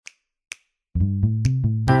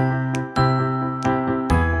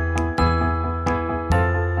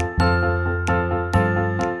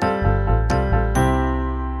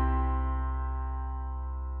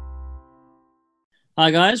Hi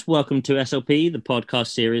guys, welcome to SLP, the podcast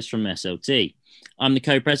series from SLT. I'm the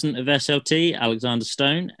co-president of SLT, Alexander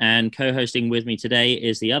Stone, and co-hosting with me today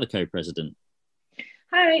is the other co-president.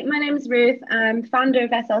 Hi, my name is Ruth. I'm founder of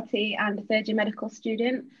SLT and a third year medical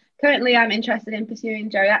student. Currently, I'm interested in pursuing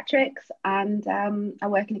geriatrics and I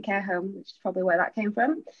work in a care home, which is probably where that came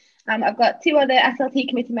from. I've got two other SLT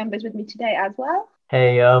committee members with me today as well.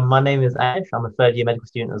 Hey, my name is Ash. I'm a third year medical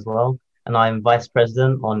student as well, and I'm vice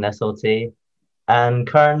president on SLT. And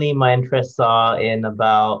currently, my interests are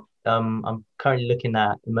I'm currently looking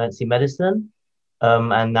at emergency medicine,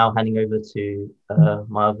 and now handing over to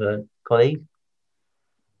my other colleague.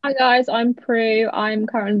 Hi guys, I'm Prue. I'm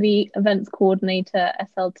currently events coordinator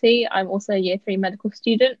SLT. I'm also a year 3 medical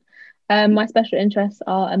student. My special interests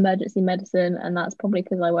are emergency medicine, and that's probably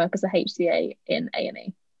because I work as a HCA in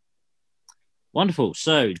A&E. Wonderful.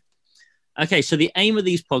 So the aim of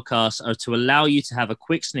these podcasts are to allow you to have a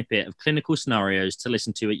quick snippet of clinical scenarios to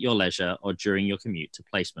listen to at your leisure or during your commute to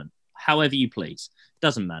placement, however you please.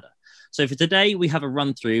 Doesn't matter. So for today, we have a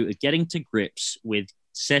run through of getting to grips with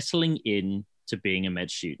settling in to being a med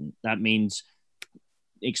student. That means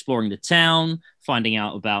exploring the town, finding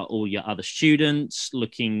out about all your other students,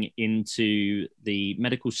 looking into the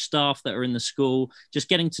medical staff that are in the school, just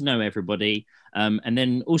getting to know everybody. And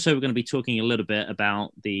then also we're going to be talking a little bit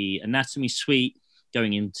about the anatomy suite,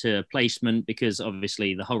 going into placement, because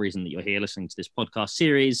obviously the whole reason that you're here listening to this podcast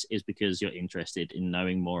series is because you're interested in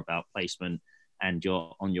knowing more about placement and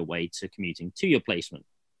you're on your way to commuting to your placement.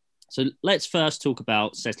 So let's first talk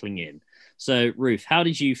about settling in. So Ruth, how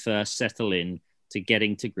did you first settle in to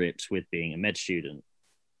getting to grips with being a med student?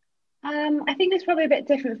 I think it's probably a bit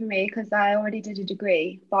different for me because I already did a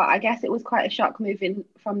degree, but I guess it was quite a shock moving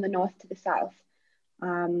from the north to the south.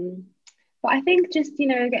 But I think just,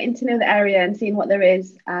 getting to know the area and seeing what there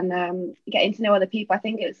is and getting to know other people, I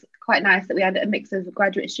think it's quite nice that we had a mix of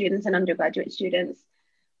graduate students and undergraduate students.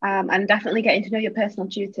 And definitely getting to know your personal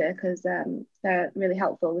tutor because they're really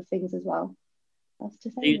helpful with things as well.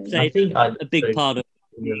 I think a big part of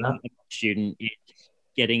being a student is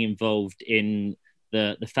getting involved in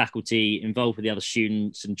the faculty, involved with the other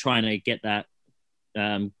students and trying to get that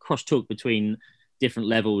cross-talk between different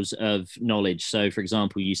levels of knowledge. So, for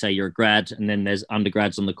example, you say you're a grad and then there's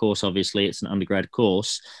undergrads on the course. Obviously, it's an undergrad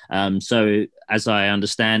course. So, as I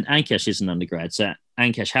understand, Ankesh is an undergrad. So,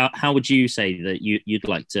 Ankesh, how would you say that you'd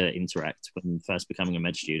like to interact when first becoming a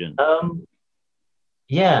med student?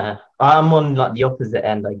 Yeah, I'm on like the opposite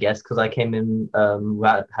end, I guess, because I came in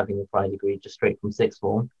without having a prior degree, just straight from sixth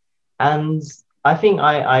form. And I think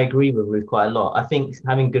I agree with Ruth quite a lot. I think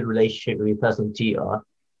having a good relationship with your personal tutor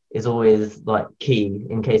is always like key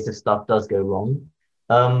in case if stuff does go wrong.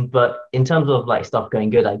 But in terms of like stuff going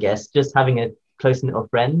good, I guess, just having a close knit of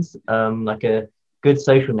friends, like a good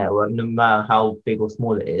social network, no matter how big or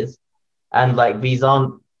small it is. And like these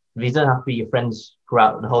don't have to be your friends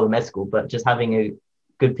throughout the whole of med school, but just having a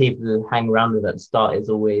good people to hang around with at the start is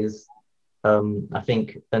always, I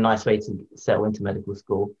think, a nice way to settle into medical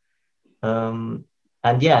school. And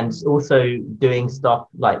also doing stuff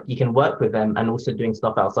like you can work with them and also doing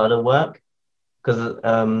stuff outside of work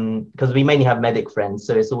because we mainly have medic friends,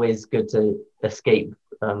 so it's always good to escape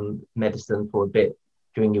medicine for a bit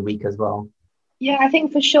during your week as well. Yeah, I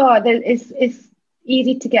think for sure it's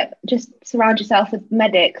easy to just surround yourself with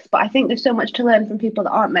medics, but I think there's so much to learn from people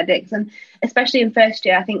that aren't medics, and especially in first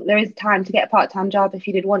year I think there is time to get a part-time job if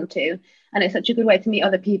you did want to, and it's such a good way to meet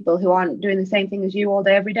other people who aren't doing the same thing as you all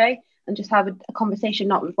day every day and just have a conversation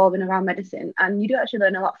not revolving around medicine, and you do actually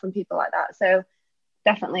learn a lot from people like that. So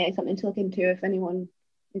definitely something to look into if anyone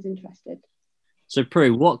is interested. So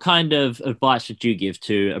Prue, what kind of advice would you give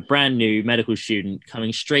to a brand new medical student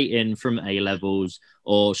coming straight in from A-levels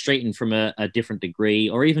or straight in from a different degree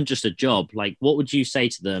or even just a job? Like, what would you say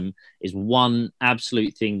to them is one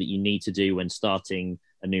absolute thing that you need to do when starting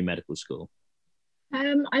a new medical school?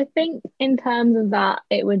 I think in terms of that,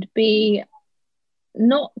 it would be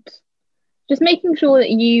not just making sure that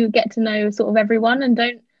you get to know sort of everyone and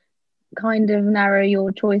don't kind of narrow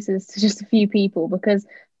your choices to just a few people, because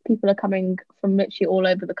people are coming from literally all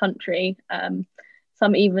over the country,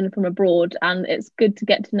 some even from abroad, and it's good to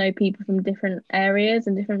get to know people from different areas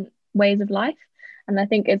and different ways of life. And I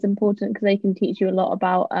think it's important because they can teach you a lot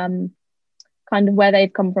about kind of where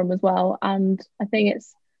they've come from as well. And I think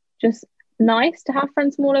it's just nice to have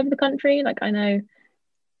friends from all over the country. Like, I know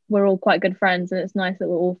we're all quite good friends, and it's nice that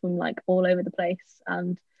we're all from like all over the place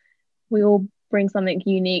and we all bring something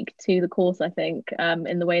unique to the course, I think,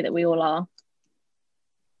 in the way that we all are.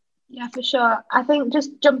 Yeah, for sure. I think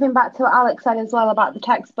just jumping back to what Alex said as well about the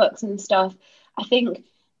textbooks and stuff, I think,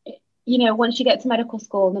 once you get to medical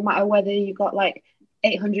school, no matter whether you got like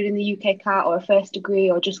 800 in the UK CAT or a first degree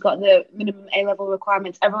or just got the minimum A-level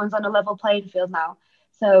requirements. Everyone's on a level playing field now.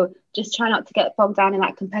 So just try not to get bogged down in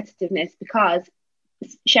that competitiveness, because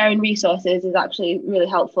sharing resources is actually really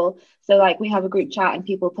helpful. So like we have a group chat and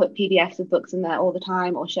people put PDFs of books in there all the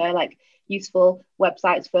time, or share like useful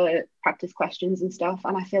websites for practice questions and stuff.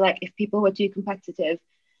 And I feel like if people were too competitive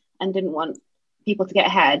and didn't want people to get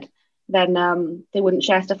ahead, then they wouldn't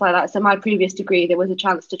share stuff like that. So my previous degree, there was a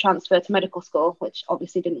chance to transfer to medical school, which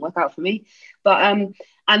obviously didn't work out for me. But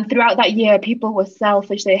and throughout that year, people were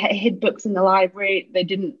selfish. They hid books in the library. They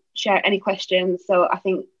didn't share any questions. So I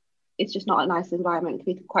think it's just not a nice environment. It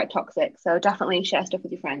can be quite toxic. So definitely share stuff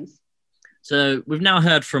with your friends. So we've now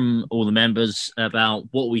heard from all the members about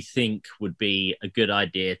what we think would be a good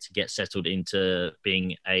idea to get settled into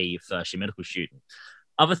being a first year medical student.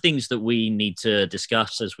 Other things that we need to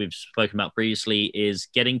discuss, as we've spoken about previously, is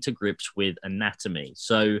getting to grips with anatomy.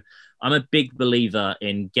 So I'm a big believer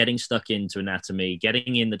in getting stuck into anatomy,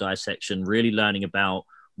 getting in the dissection, really learning about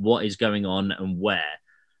what is going on and where.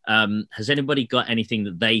 Has anybody got anything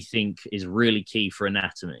that they think is really key for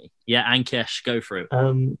anatomy? Yeah, Ankesh, go for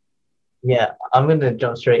it. Yeah, I'm going to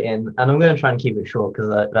jump straight in, and I'm going to try and keep it short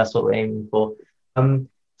because that's what we're aiming for.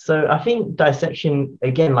 So I think dissection,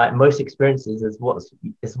 again, like most experiences, is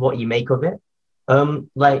what you make of it.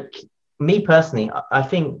 Like me personally, I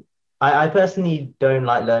think I personally don't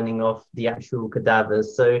like learning off the actual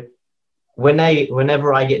cadavers. So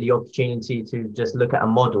whenever I get the opportunity to just look at a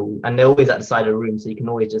model, and they're always at the side of the room, so you can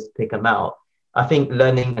always just pick them out. I think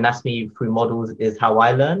learning anatomy through models is how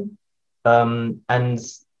I learn. And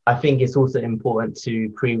I think it's also important to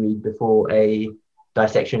pre-read before a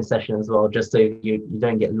dissection session as well, just so you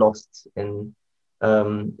don't get lost in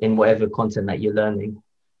whatever content that you're learning.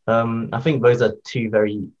 I think those are two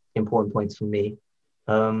very important points for me.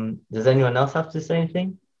 Does anyone else have to say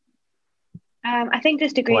anything? I think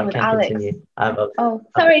just agreeing with Alex. Continue. Oh,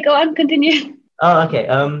 sorry, go on, continue. Oh, okay.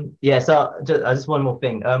 Yeah, so just one more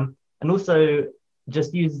thing. And also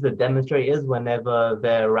just use the demonstrators whenever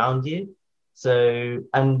they're around you. So,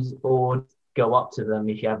 or go up to them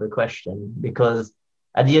if you have a question, because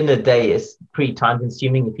at the end of the day, it's pretty time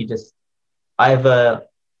consuming if you just either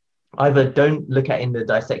don't look at in the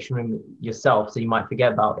dissection room yourself, so you might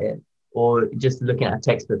forget about it, or just looking at a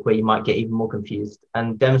textbook where you might get even more confused.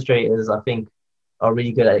 And demonstrators, I think, are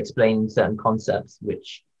really good at explaining certain concepts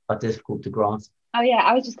which are difficult to grasp. Oh yeah,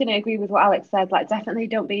 I was just going to agree with what Alex said. Like, definitely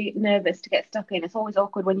don't be nervous to get stuck in. It's always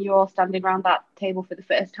awkward when you're all standing around that table for the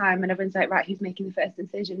first time and everyone's like, right, who's making the first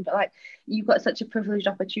incision? But like, you've got such a privileged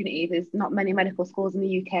opportunity. There's not many medical schools in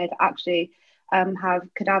the UK that actually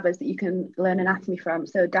have cadavers that you can learn anatomy from.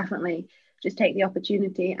 So definitely just take the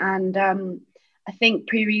opportunity. And I think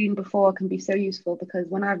pre-reading before can be so useful, because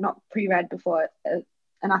when I've not pre-read before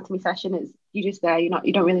anatomy session, is you're just there, you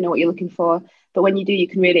don't really know what you're looking for, but when you do, you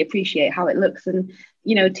can really appreciate how it looks. And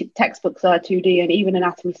textbooks are 2D, and even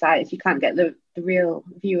anatomy sites, you can't get the real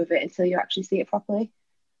view of it until you actually see it properly.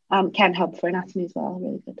 Can help for anatomy as well,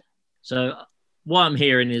 really good. So what I'm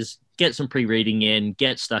hearing is get some pre-reading in,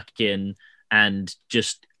 get stuck in, and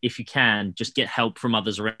just, if you can, just get help from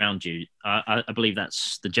others around you. I believe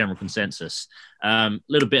that's the general consensus.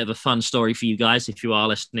 Little bit of a fun story for you guys, if you are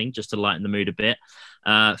listening, just to lighten the mood a bit.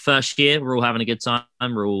 First year, we're all having a good time.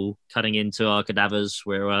 We're all cutting into our cadavers.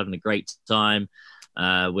 We're all having a great time.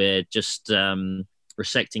 We're just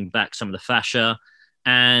resecting back some of the fascia.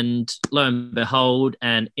 And lo and behold,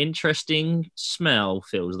 an interesting smell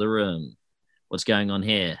fills the room. What's going on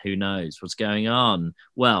here? Who knows what's going on?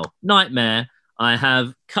 Well, nightmare. I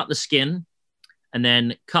have cut the skin and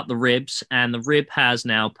then cut the ribs, and the rib has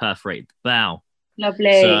now perforated the bowel.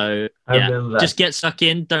 Lovely. So yeah, just get stuck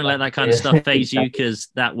in. Don't let that kind of stuff phase you, because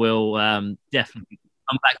that will definitely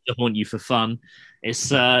come back to haunt you for fun. It's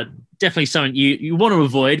definitely something you want to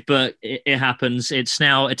avoid, but it happens. It's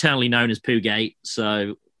now eternally known as Poogate.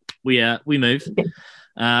 So we move.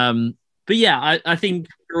 But yeah, I think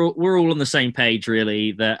we're all on the same page,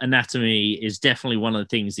 really, that anatomy is definitely one of the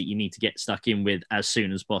things that you need to get stuck in with as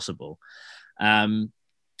soon as possible.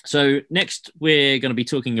 So next, we're going to be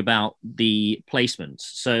talking about the placements.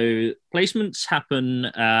 So placements happen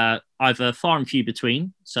either far and few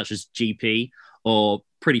between, such as GP, or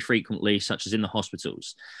pretty frequently, such as in the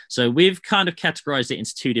hospitals. So we've kind of categorized it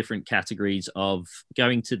into two different categories of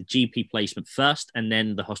going to the GP placement first and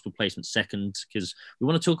then the hospital placement second, because we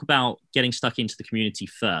want to talk about getting stuck into the community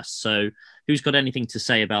first. So who's got anything to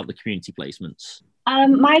say about the community placements?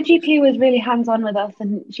 My GP was really hands-on with us,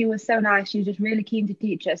 and she was so nice. She was just really keen to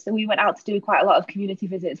teach us. So we went out to do quite a lot of community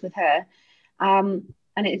visits with her. And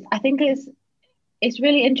I think it's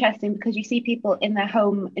really interesting because you see people in their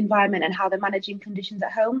home environment and how they're managing conditions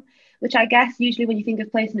at home, which I guess usually when you think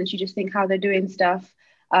of placements, you just think how they're doing stuff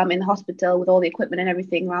in the hospital with all the equipment and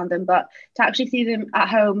everything around them. But to actually see them at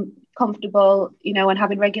home, comfortable, and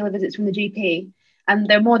having regular visits from the GP, and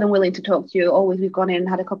they're more than willing to talk to you. Always, we've gone in and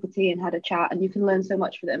had a cup of tea and had a chat, and you can learn so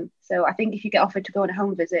much from them. So I think if you get offered to go on a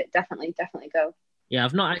home visit, definitely go. Yeah,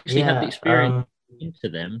 I've not actually had the experience into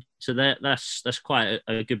them, so that's quite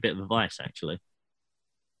a good bit of advice, actually.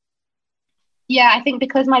 Yeah, I think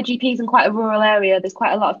because my GP is in quite a rural area, there's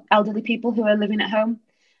quite a lot of elderly people who are living at home,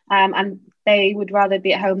 and they would rather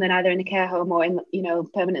be at home than either in a care home or in,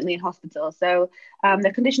 permanently in hospital. So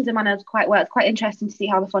the conditions are managed quite well. It's quite interesting to see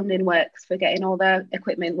how the funding works for getting all the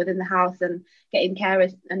equipment within the house and getting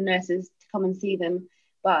carers and nurses to come and see them.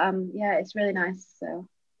 But yeah, it's really nice. So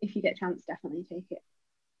if you get a chance, definitely take it.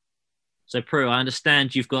 So Prue, I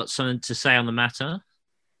understand you've got something to say on the matter.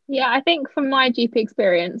 Yeah, I think from my GP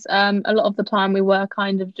experience, a lot of the time we were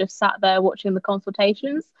kind of just sat there watching the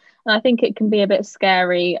consultations. And I think it can be a bit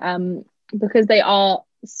scary because they are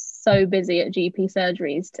so busy at GP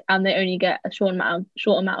surgeries and they only get a short amount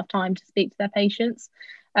of time to speak to their patients.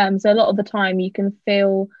 So a lot of the time you can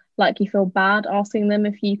feel like you feel bad asking them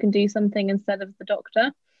if you can do something instead of the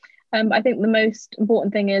doctor. But I think the most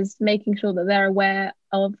important thing is making sure that they're aware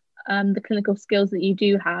of the clinical skills that you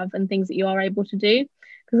do have and things that you are able to do.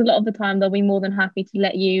 Because a lot of the time they'll be more than happy to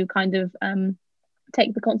let you kind of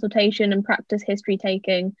take the consultation and practice history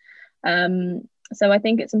taking. So I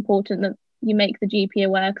think it's important that you make the GP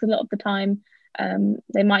aware, because a lot of the time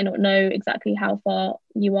they might not know exactly how far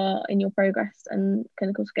you are in your progress and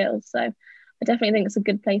clinical skills. So I definitely think it's a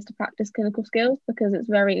good place to practice clinical skills because it's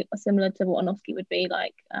very similar to what an OSCE would be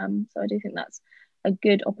like. So I do think that's a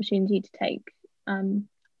good opportunity to take.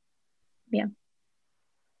 Yeah.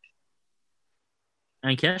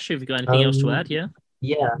 And Kesh, have you got anything else to add?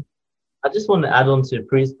 Yeah, I just want to add on to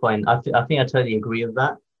Prue's point. I think I totally agree with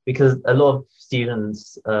that because a lot of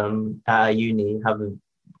students at uni have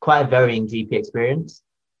quite a varying GP experience.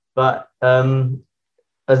 But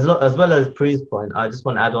as well as Prue's point, I just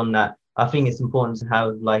want to add on that I think it's important to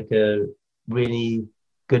have like a really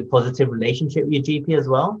good positive relationship with your GP as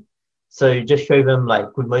well. So just show them,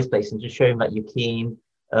 like with most places, just show them that you're keen,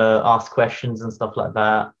 ask questions and stuff like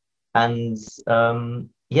that. And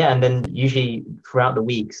yeah, and then usually throughout the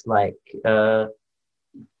weeks, like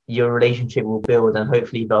your relationship will build and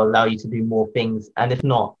hopefully they'll allow you to do more things. And if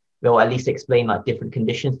not, they'll at least explain like different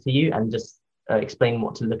conditions to you and just explain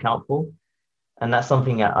what to look out for. And that's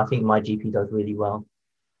something that I think my GP does really well.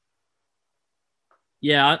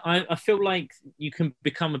 Yeah, I feel like you can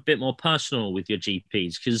become a bit more personal with your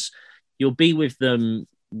GPs because you'll be with them.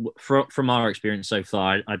 From our experience so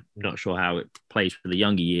far, I'm not sure how it plays for the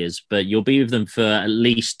younger years, but you'll be with them for at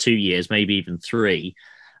least 2 years, maybe even 3.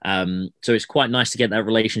 So it's quite nice to get that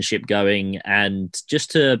relationship going and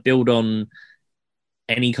just to build on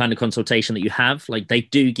any kind of consultation that you have. Like they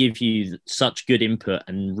do give you such good input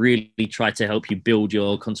and really try to help you build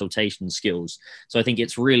your consultation skills. So I think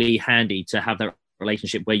it's really handy to have that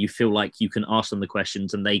relationship where you feel like you can ask them the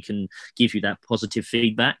questions and they can give you that positive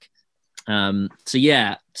feedback.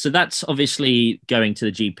 So that's obviously going to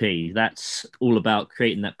the GP. That's all about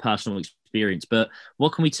creating that personal experience. But what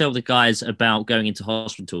can we tell the guys about going into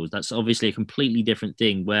hospitals? That's obviously a completely different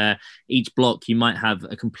thing where each block you might have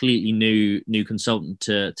a completely new consultant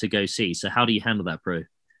to go see. So how do you handle that, Prue?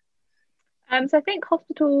 So I think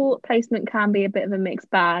hospital placement can be a bit of a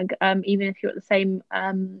mixed bag, even if you're at the same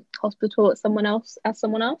hospital as someone else.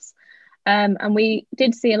 And we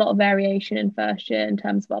did see a lot of variation in first year in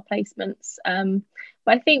terms of our placements.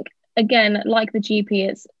 But I think, again, like the GP,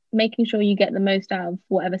 it's making sure you get the most out of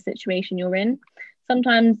whatever situation you're in.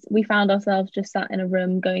 Sometimes we found ourselves just sat in a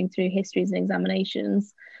room going through histories and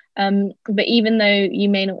examinations. But even though you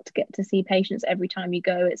may not get to see patients every time you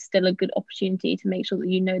go, it's still a good opportunity to make sure that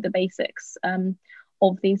you know the basics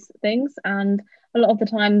of these things. And a lot of the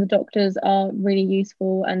time the doctors are really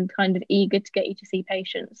useful and kind of eager to get you to see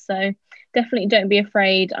patients. So definitely don't be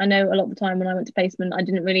afraid. I know a lot of the time when I went to placement, I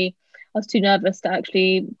was too nervous to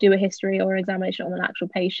actually do a history or an examination on an actual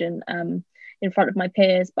patient in front of my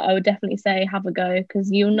peers. But I would definitely say have a go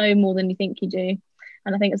because you'll know more than you think you do.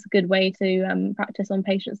 And I think it's a good way to practice on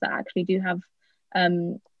patients that actually do have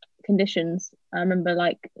conditions. I remember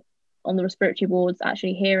like on the respiratory wards,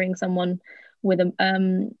 actually hearing someone with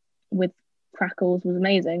crackles was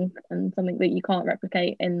amazing and something that you can't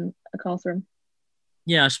replicate in a classroom.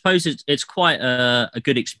 Yeah, I suppose it's quite a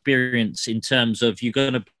good experience in terms of you're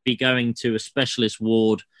going to be going to a specialist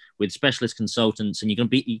ward with specialist consultants and you're going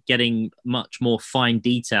to be getting much more fine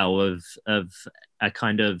detail of a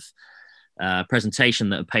kind of presentation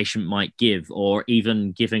that a patient might give, or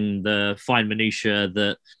even giving the fine minutiae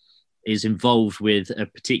that is involved with a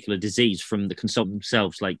particular disease from the consultant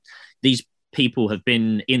themselves. Like, these people have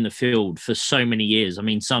been in the field for so many years. I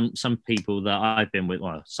mean, some people that I've been with,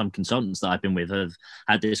 well, some consultants that I've been with have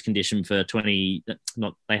had this condition for 20,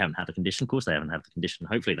 they haven't had a condition. Of course, they haven't had the condition.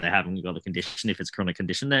 Hopefully they haven't got a condition. If it's a chronic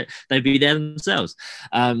condition, they'd be there themselves.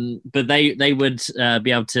 But they would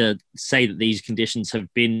be able to say that these conditions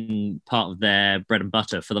have been part of their bread and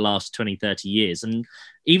butter for the last 20, 30 years. And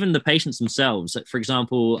even the patients themselves, for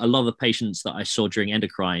example, a lot of the patients that I saw during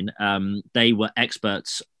endocrine, they were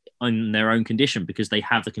experts on their own condition because they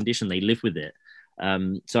have the condition, they live with it.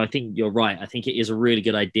 So I think you're right. I think it is a really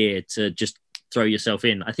good idea to just throw yourself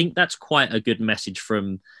in. I think that's quite a good message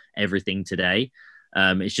from everything today.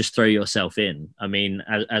 It's just throw yourself in. I mean,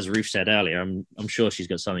 as Ruth said earlier, I'm sure she's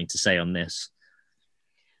got something to say on this.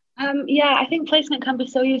 Yeah, I think placement can be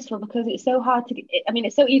so useful because it's so hard to,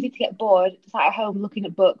 it's so easy to get bored sat at home looking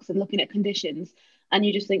at books and looking at conditions, and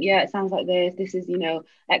you just think, yeah, it sounds like this is,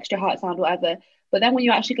 extra heart sound, whatever. But then when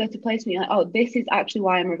you actually go to placement, you're like, oh, this is actually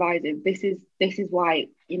why I'm revising. This is why,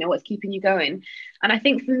 what's keeping you going. And I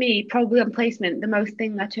think for me, probably on placement, the most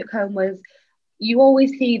thing I took home was you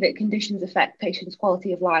always see that conditions affect patients'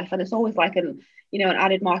 quality of life. And it's always like an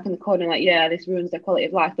added mark in the corner, like, yeah, this ruins their quality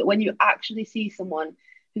of life. But when you actually see someone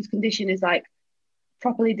whose condition is like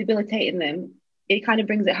properly debilitating them, it kind of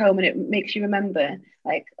brings it home and it makes you remember,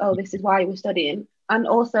 like, oh, this is why you were studying. And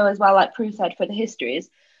also as well, like Prue said, for the histories,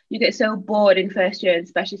 you get so bored in first year, and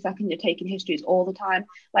especially second year, taking histories all the time.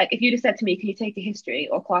 Like, if you'd have said to me, can you take a history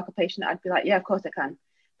or clerk a patient, I'd be like, yeah, of course I can.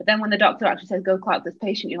 But then when the doctor actually says, go clerk this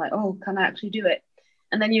patient, you're like, oh, can I actually do it?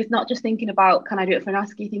 And then you're not just thinking about, can I do it for an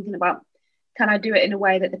ASCII, thinking about, can I do it in a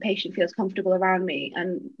way that the patient feels comfortable around me,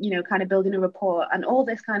 and, kind of building a rapport and all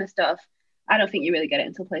this kind of stuff. I don't think you really get it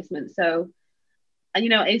until placement. So, and,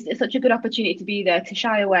 it's such a good opportunity to be there. To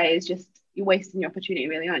shy away is just, you're wasting your opportunity,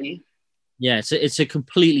 really, aren't you? Yeah, it's a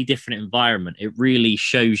completely different environment. It really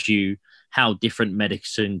shows you how different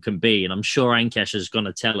medicine can be. And I'm sure Ankesh is going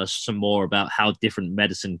to tell us some more about how different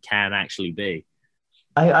medicine can actually be.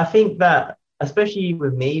 I think that, especially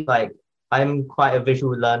with me, like, I'm quite a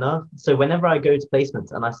visual learner. So whenever I go to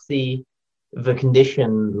placements and I see the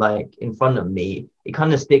condition like in front of me, it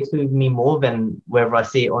kind of sticks with me more than whether I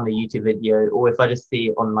see it on a YouTube video or if I just see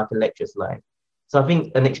it on like a lecture slide. So I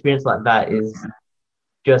think an experience like that is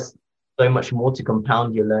just so much more to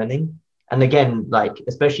compound your learning. And again, like,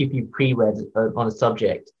 especially if you pre-read on a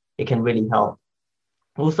subject, it can really help.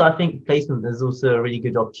 Also, I think placement is also a really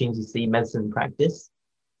good opportunity to see medicine in practice.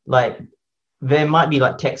 Like, there might be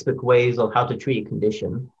like textbook ways of how to treat a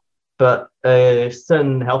condition, but a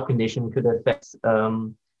certain health condition could affect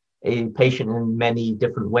a patient in many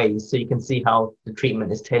different ways. So you can see how the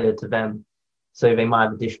treatment is tailored to them. So they might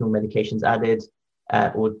have additional medications added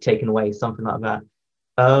or taken away, something like that.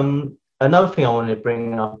 Another thing I want to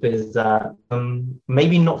bring up is that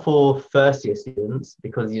maybe not for first year students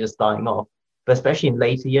because you're just starting off, but especially in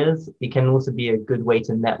later years, it can also be a good way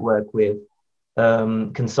to network with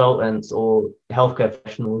consultants or healthcare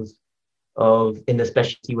professionals in the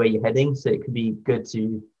specialty where you're heading. So it could be good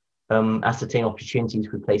to ascertain opportunities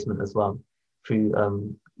for placement as well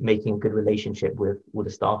through making a good relationship with all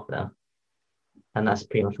the staff there. And that's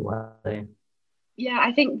pretty much what I say. Yeah,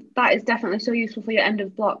 I think that is definitely so useful for your end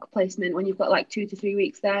of block placement when you've got like 2 to 3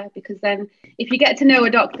 weeks there, because then if you get to know a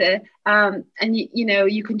doctor and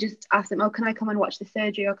you can just ask them, oh, can I come and watch the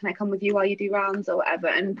surgery, or can I come with you while you do rounds or whatever,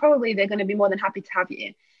 and probably they're going to be more than happy to have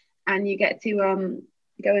you, and you get to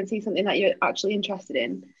go and see something that you're actually interested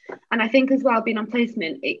in. And I think as well, being on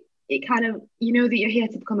placement, it kind of, that you're here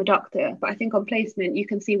to become a doctor, but I think on placement you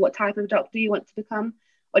can see what type of doctor you want to become,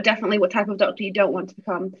 or definitely what type of doctor you don't want to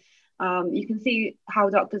become. You can see how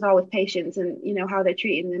doctors are with patients and, how they're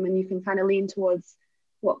treating them, and you can kind of lean towards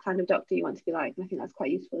what kind of doctor you want to be like. And I think that's quite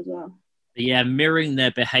useful as well. Yeah, mirroring their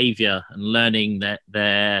behavior and learning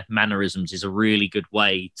their mannerisms is a really good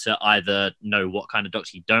way to either know what kind of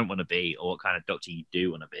doctor you don't want to be or what kind of doctor you do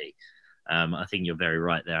want to be. I think you're very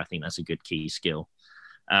right there. I think that's a good key skill.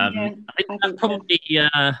 I think that probably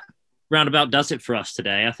roundabout does it for us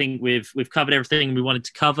today. I think we've covered everything we wanted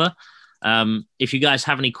to cover. If you guys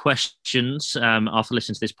have any questions after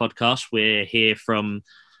listening to this podcast, we're here from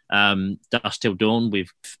dusk till dawn.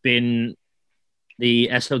 We've been the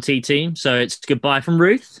SLT team, so it's goodbye from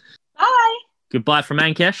Ruth. Bye. Goodbye from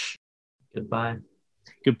Ankesh. Goodbye.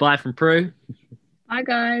 Goodbye from Prue. Bye,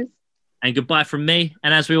 guys. And goodbye from me.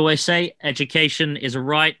 And as we always say, education is a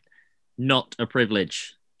right, not a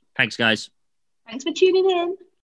privilege. Thanks, guys. Thanks for tuning in.